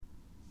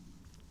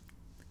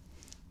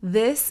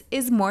This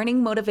is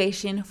Morning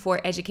Motivation for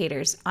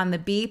Educators on the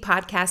Be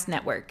Podcast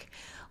Network.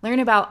 Learn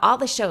about all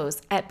the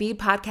shows at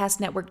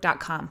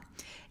bepodcastnetwork.com.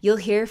 You'll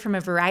hear from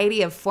a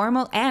variety of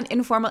formal and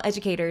informal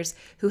educators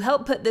who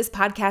help put this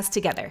podcast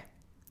together.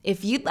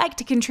 If you'd like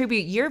to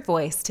contribute your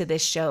voice to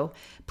this show,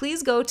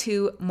 please go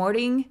to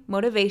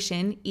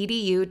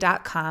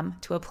morningmotivationedu.com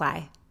to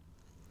apply.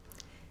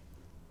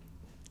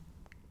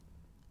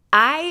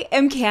 I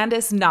am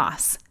Candice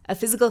Noss, a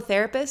physical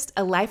therapist,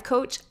 a life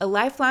coach, a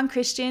lifelong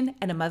Christian,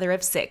 and a mother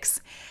of 6.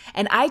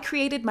 And I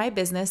created my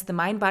business, the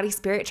Mind, Body,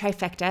 Spirit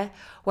Trifecta,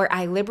 where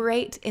I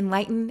liberate,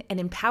 enlighten, and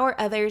empower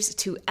others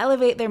to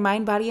elevate their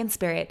mind, body, and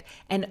spirit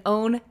and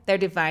own their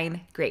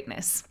divine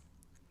greatness.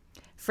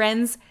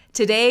 Friends,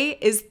 today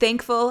is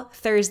Thankful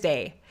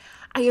Thursday.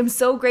 I am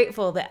so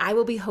grateful that I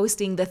will be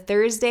hosting the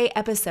Thursday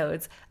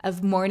episodes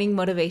of Morning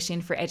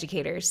Motivation for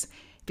Educators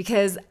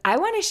because I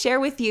want to share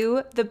with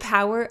you the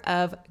power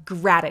of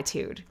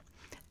gratitude.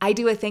 I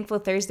do a Thankful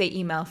Thursday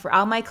email for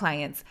all my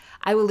clients.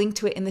 I will link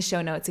to it in the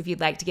show notes if you'd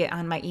like to get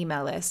on my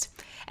email list.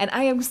 And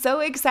I am so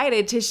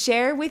excited to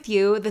share with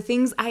you the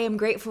things I am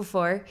grateful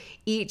for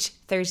each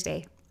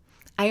Thursday.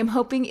 I am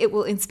hoping it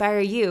will inspire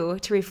you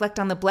to reflect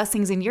on the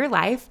blessings in your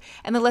life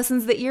and the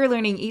lessons that you're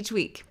learning each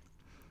week.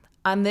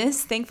 On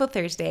this Thankful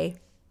Thursday,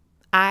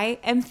 I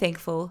am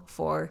thankful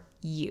for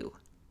you.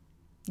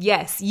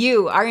 Yes,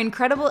 you are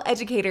incredible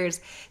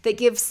educators that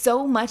give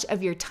so much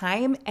of your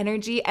time,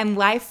 energy, and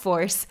life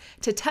force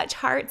to touch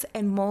hearts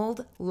and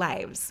mold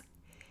lives.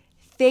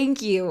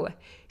 Thank you.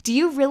 Do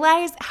you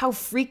realize how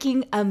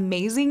freaking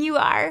amazing you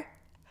are?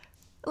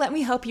 Let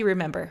me help you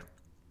remember.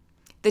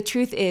 The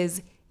truth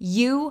is,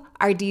 you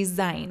are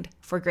designed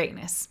for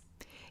greatness.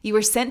 You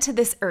were sent to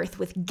this earth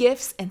with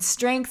gifts and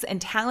strengths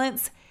and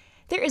talents.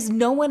 There is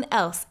no one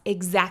else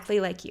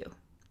exactly like you.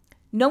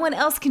 No one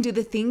else can do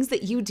the things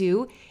that you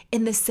do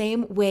in the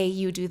same way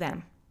you do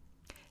them.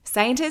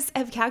 Scientists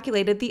have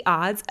calculated the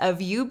odds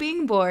of you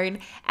being born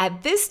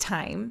at this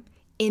time,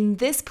 in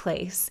this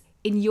place,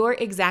 in your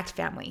exact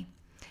family.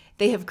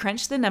 They have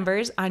crunched the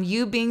numbers on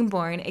you being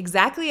born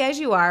exactly as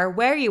you are,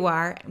 where you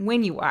are,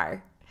 when you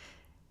are.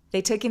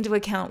 They took into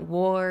account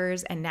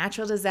wars and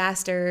natural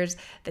disasters,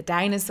 the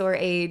dinosaur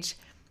age,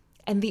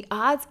 and the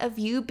odds of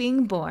you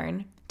being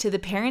born to the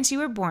parents you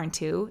were born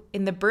to,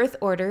 in the birth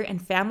order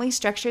and family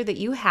structure that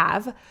you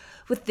have,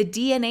 with the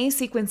DNA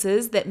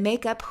sequences that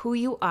make up who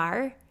you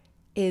are,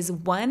 is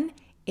 1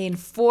 in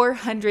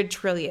 400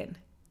 trillion.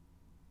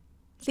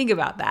 Think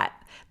about that.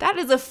 That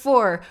is a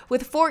 4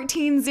 with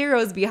 14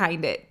 zeros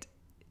behind it.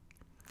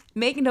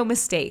 Make no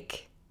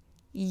mistake,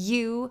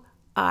 you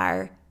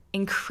are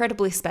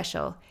incredibly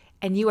special,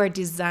 and you are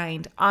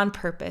designed on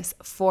purpose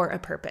for a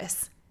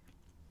purpose.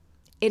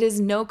 It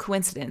is no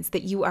coincidence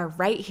that you are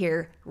right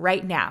here,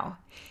 right now.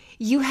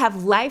 You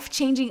have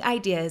life-changing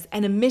ideas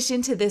and a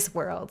mission to this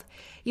world.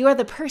 You are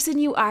the person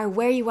you are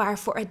where you are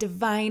for a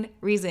divine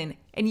reason,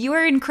 and you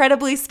are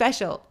incredibly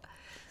special.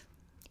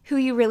 Who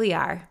you really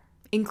are,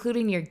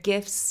 including your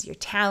gifts, your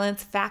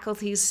talents,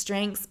 faculties,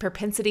 strengths,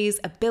 propensities,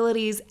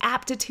 abilities,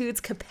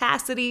 aptitudes,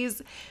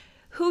 capacities,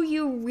 who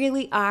you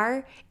really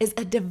are is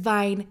a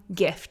divine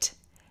gift,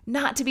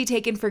 not to be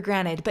taken for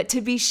granted, but to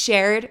be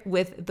shared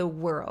with the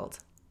world.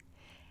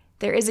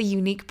 There is a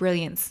unique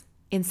brilliance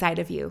inside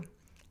of you,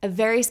 a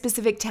very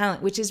specific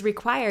talent which is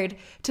required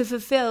to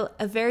fulfill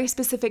a very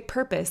specific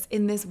purpose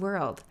in this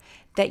world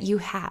that you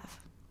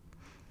have.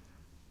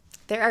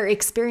 There are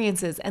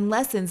experiences and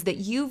lessons that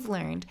you've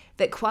learned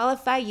that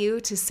qualify you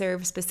to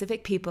serve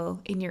specific people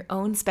in your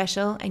own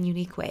special and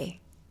unique way.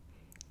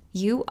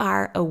 You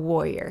are a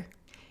warrior.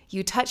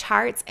 You touch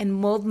hearts and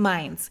mold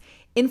minds,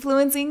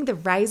 influencing the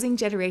rising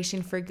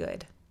generation for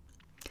good.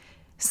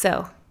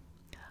 So,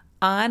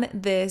 on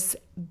this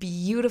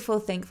beautiful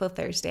Thankful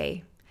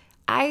Thursday,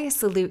 I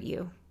salute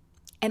you,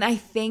 and I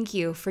thank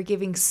you for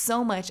giving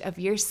so much of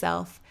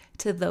yourself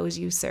to those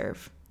you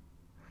serve.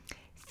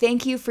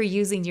 Thank you for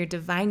using your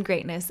divine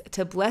greatness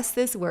to bless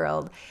this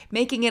world,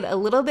 making it a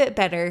little bit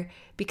better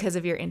because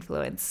of your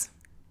influence.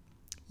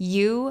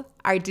 You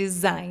are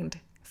designed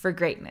for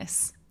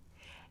greatness.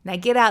 Now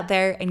get out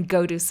there and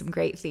go do some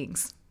great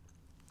things.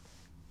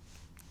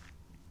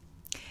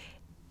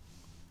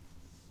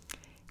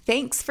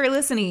 Thanks for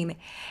listening.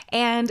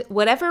 And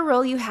whatever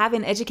role you have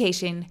in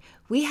education,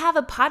 we have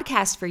a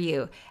podcast for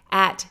you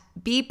at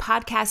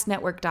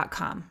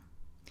bepodcastnetwork.com.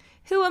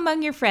 Who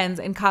among your friends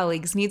and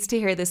colleagues needs to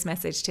hear this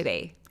message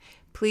today?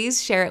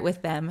 Please share it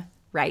with them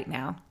right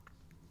now.